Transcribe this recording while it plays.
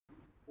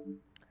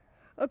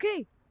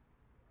Okay,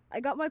 I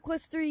got my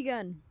Quest 3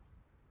 again.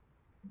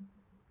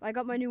 I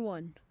got my new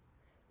one.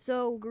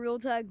 So, Gorilla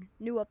Tag,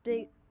 new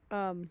update.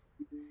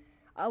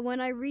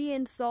 When I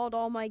reinstalled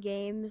all my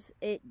games,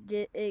 it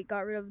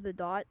got rid of the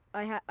dot.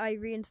 I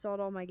reinstalled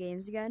all my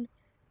games again.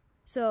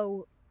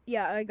 So,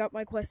 yeah, I got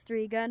my Quest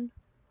 3 again.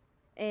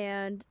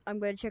 And I'm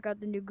going to check out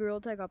the new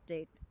Gorilla Tag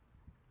update.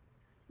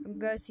 I'm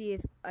going to see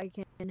if I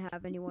can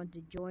have anyone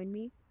to join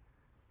me.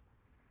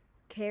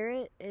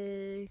 Carrot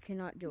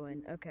cannot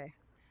join. Okay.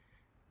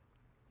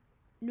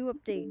 New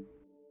update.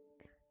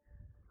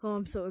 Oh,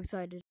 I'm so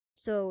excited.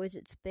 So, is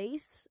it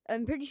space?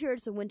 I'm pretty sure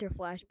it's a winter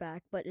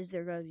flashback, but is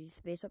there going to be a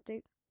space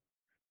update?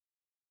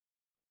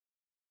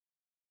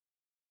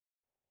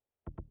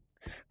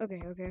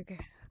 Okay.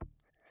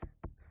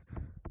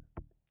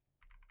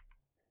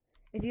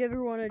 If you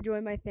ever want to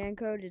join my fan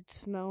code,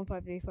 it's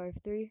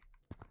Melon5353.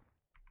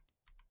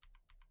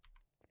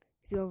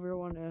 If you ever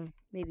want to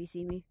maybe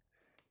see me.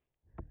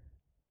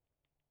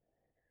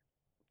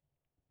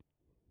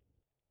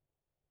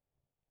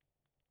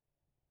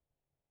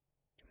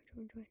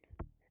 Join.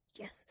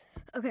 Yes.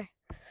 Okay.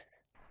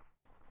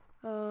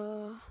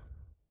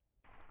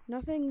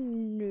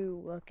 Nothing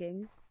new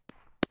looking.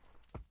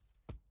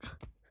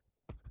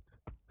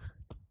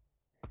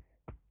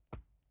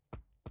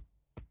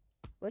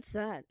 What's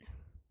that?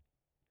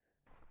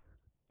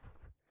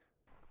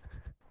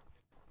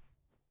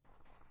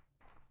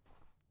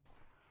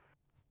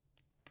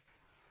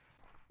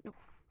 No.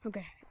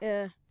 Okay.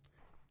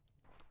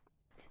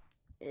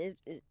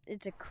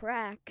 It's a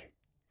crack.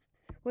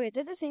 Wait, is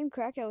that the same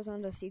crack that was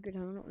on the secret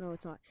tunnel? No,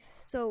 it's not.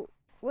 So,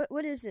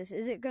 what is this?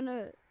 Is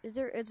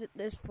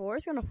this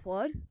forest gonna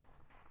flood?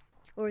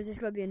 Or is this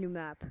gonna be a new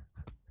map?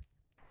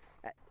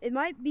 It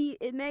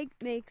may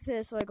make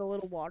this like a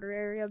little water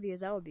area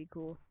because that would be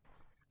cool.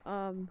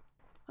 I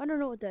don't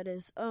know what that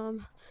is. Well,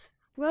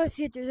 let's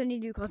see if there's any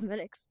new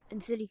cosmetics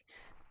in city.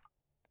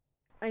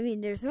 I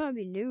mean, there's gonna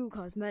be new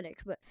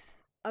cosmetics, but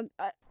I'm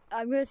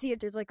gonna see if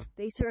there's like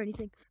space or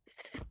anything.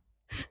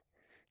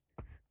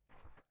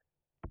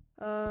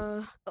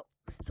 Oh,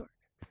 sorry.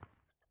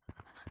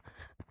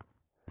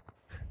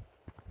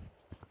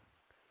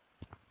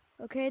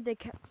 Okay, they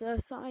kept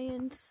the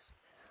science.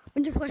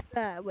 Winter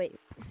flashback. Wait.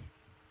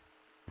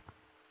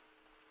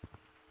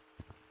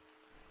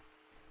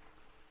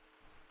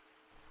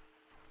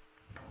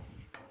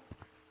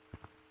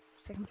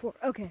 Second floor.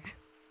 Okay.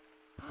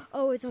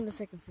 Oh, it's on the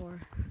second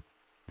floor.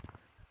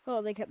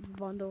 Oh, they kept the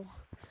bundle.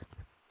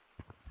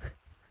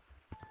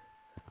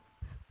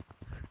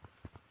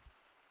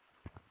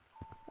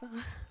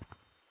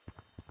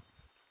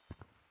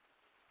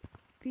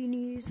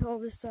 Beanies, all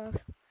this stuff.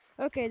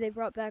 Okay, they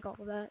brought back all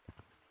of that.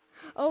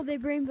 Oh, they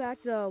bring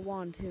back the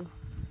wand too.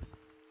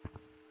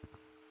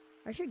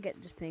 I should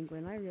get this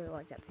penguin. I really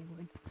like that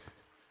penguin.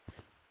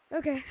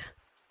 Okay.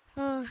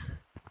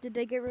 Did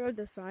they get rid of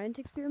the science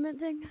experiment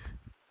thing?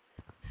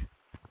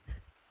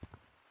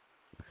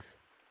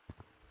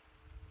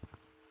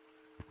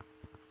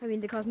 I mean,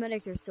 the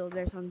cosmetics are still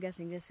there, so I'm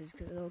guessing this is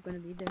still going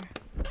to be there.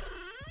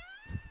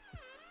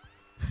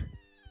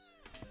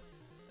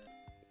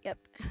 Yep.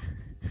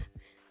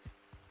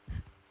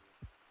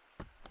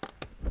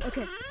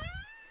 Okay.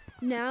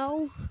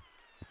 Now,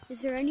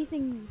 is there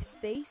anything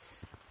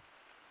space?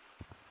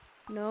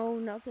 No,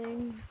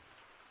 nothing.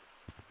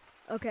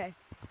 Okay.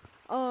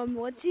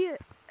 Let's see.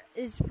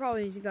 It's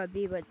probably gonna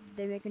be, but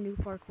they make a new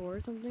parkour or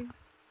something.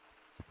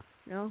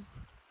 No.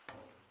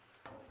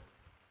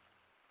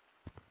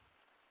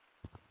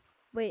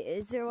 Wait,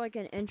 is there like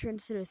an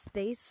entrance to the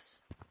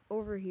space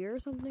over here or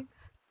something?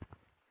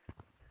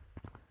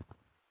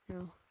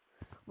 No.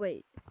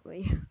 Wait.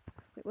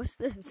 What's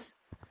this?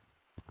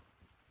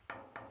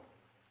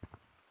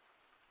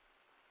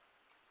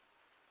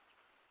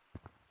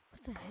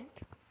 What the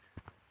heck?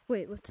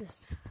 Wait, what's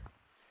this?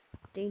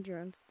 Danger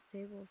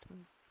unstable.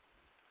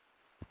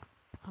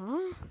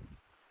 Huh?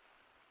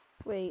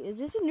 Wait, is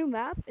this a new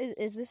map?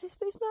 Is this a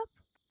space map?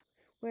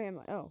 Where am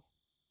I? Oh.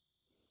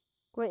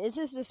 Wait, is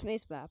this the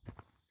space map?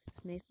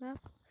 Space map?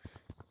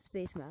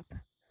 Space map.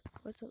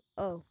 What's up?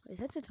 Oh, is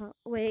that the top?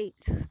 Wait,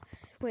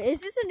 is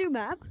this a new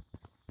map?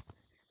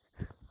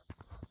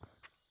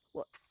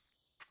 What?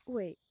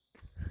 Wait.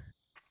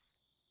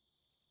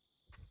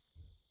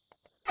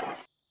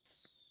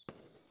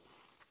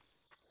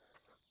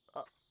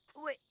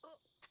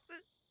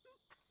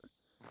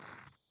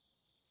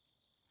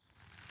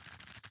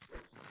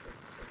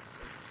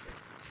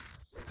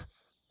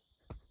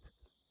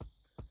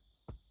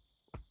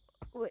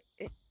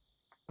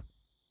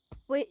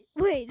 Wait.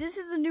 Wait, this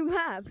is a new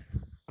map.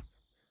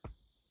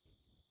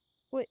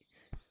 Wait,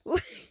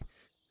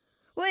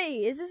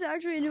 is this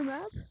actually a new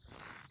map?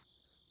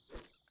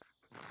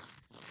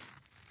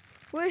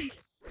 Wait.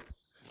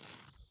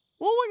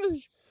 Oh my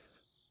gosh.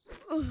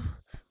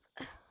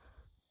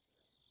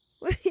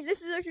 Wait,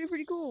 this is actually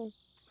pretty cool.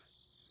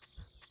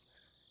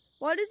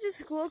 Why does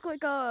this look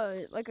like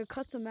a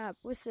custom map?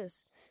 What's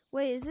this?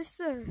 Wait, is this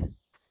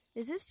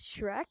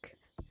Shrek?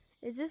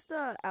 Is this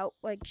the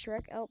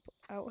Shrek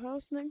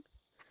outhouse thing?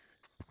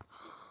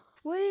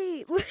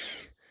 Wait,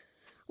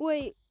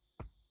 wait,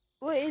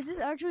 wait, is this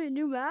actually a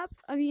new map?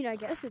 I mean, I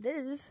guess it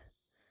is.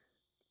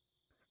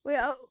 Wait,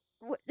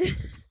 what?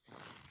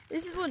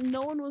 This is what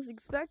no one was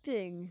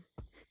expecting.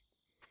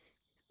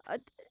 I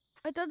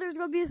thought there was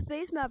gonna be a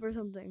space map or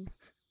something.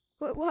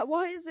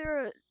 Why is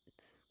there a,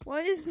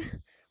 why is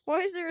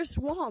there a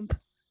swamp?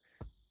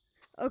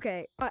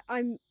 Okay,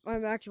 I'm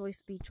actually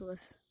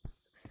speechless.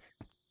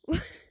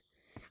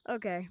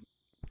 Okay.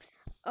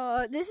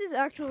 This is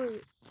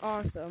actually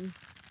awesome.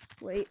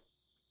 Wait.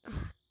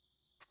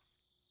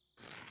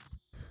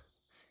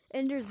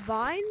 And there's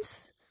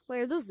vines?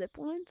 Wait, are those zip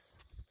lines?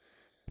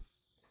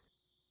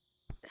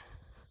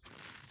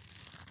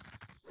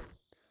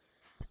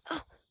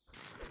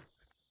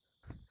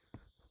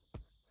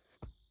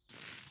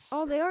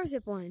 Oh, they are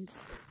zip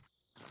lines.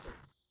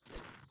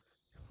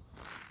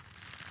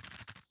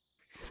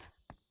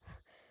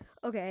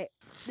 Okay,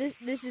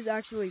 this is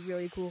actually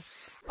really cool.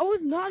 I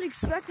was not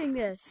expecting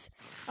this.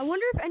 I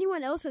wonder if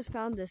anyone else has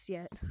found this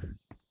yet.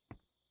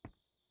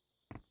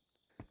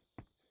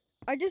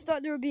 I just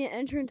thought there would be an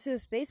entrance to a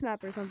space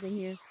map or something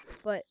here,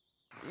 but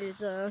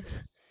it's a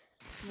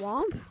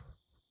swamp?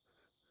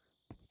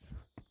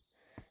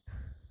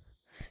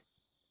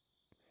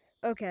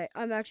 Okay,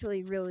 I'm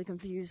actually really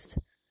confused.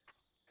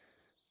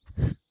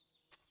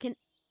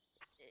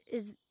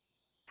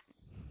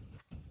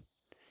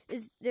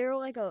 Is there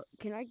like a,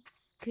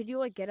 could you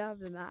like get out of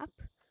the map?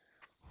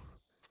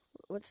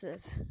 What's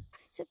this?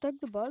 Is it Doug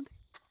the Bug?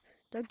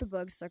 Doug the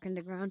Bug stuck in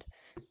the ground.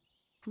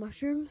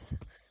 Mushrooms?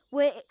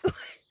 Wait,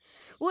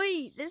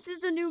 wait, this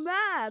is a new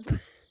map!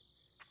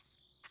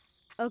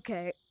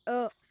 Okay,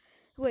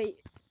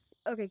 wait.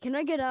 Okay, can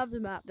I get out of the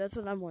map? That's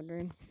what I'm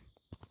wondering.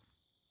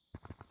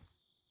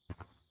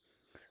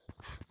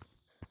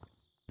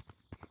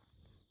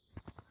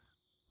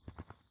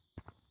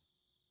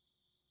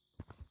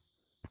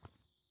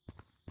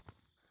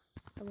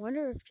 I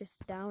wonder if just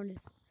down is...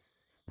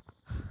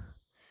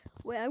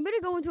 Wait, I'm gonna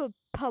go into a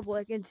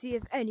public and see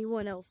if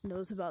anyone else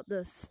knows about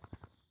this.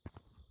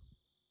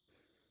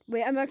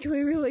 Wait, I'm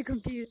actually really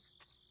confused.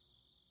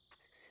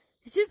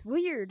 It's just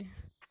weird.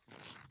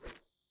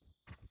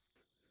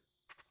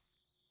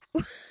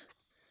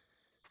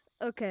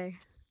 Okay.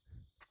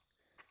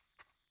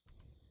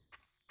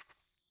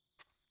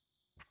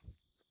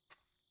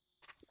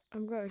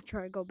 I'm gonna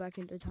try to go back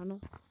into the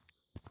tunnel.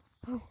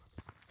 Oh.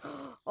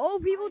 Oh,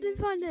 people did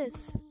find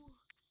this.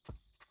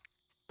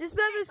 This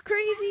map is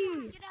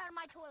crazy. Get out of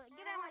my toilet.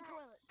 Get out of my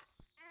toilet.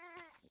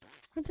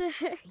 What the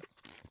heck?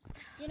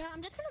 You know,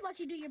 I'm just gonna let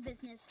you do your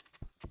business.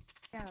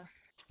 Yeah,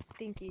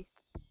 stinky.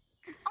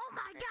 Oh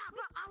my god,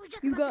 bro! I was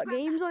just. You about got to grab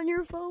games that. on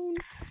your phone?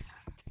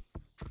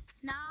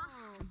 Nah.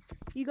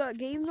 You got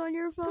games on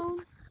your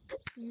phone?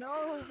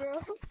 No, bro.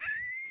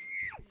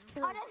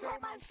 I just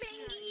hit my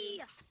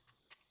fingy.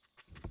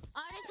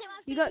 I just hit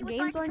my fingy. You got with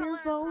games my on your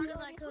controller phone? as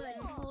hard as I could.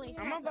 Holy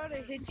I'm crap. about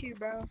to hit you,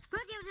 bro. Look,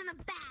 it was in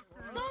the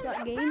bathroom.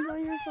 Got games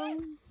on your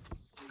phone?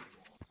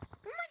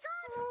 Oh my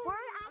god! We're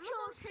in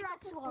actual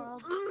Shrek's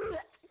world.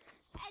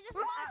 Hey, this is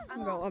my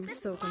Bro, swamp. I'm This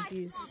so is my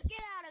confused. swamp.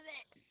 Get out of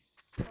it.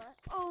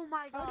 Oh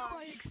my god.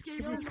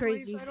 This is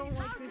crazy. I don't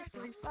like this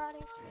place.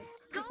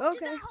 Go to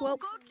Okay, that hole. well-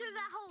 Go to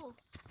that hole.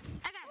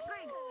 Okay,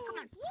 Greg, come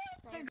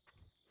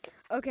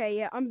on. Okay,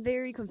 yeah, I'm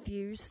very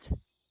confused.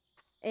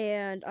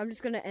 And I'm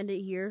just gonna end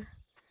it here.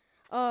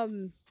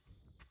 So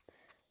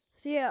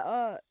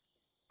yeah,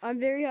 I'm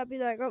very happy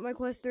that I got my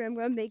quest 3. I'm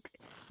gonna be,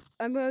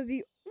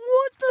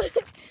 what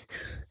the?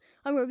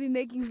 I'm gonna be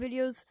making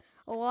videos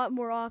a lot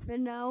more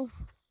often now.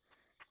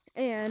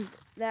 And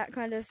that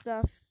kind of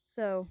stuff.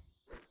 So,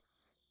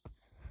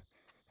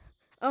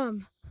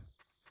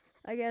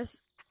 I guess,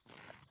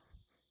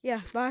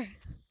 yeah, bye.